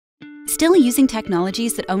Still using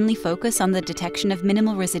technologies that only focus on the detection of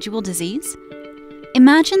minimal residual disease?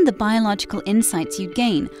 Imagine the biological insights you'd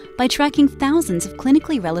gain by tracking thousands of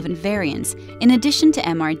clinically relevant variants in addition to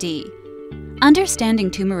MRD.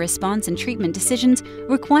 Understanding tumor response and treatment decisions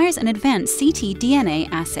requires an advanced ctDNA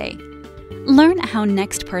assay. Learn how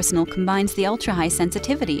NeXT Personal combines the ultra-high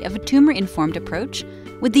sensitivity of a tumor-informed approach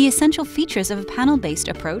with the essential features of a panel-based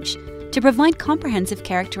approach to provide comprehensive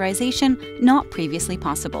characterization not previously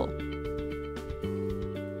possible.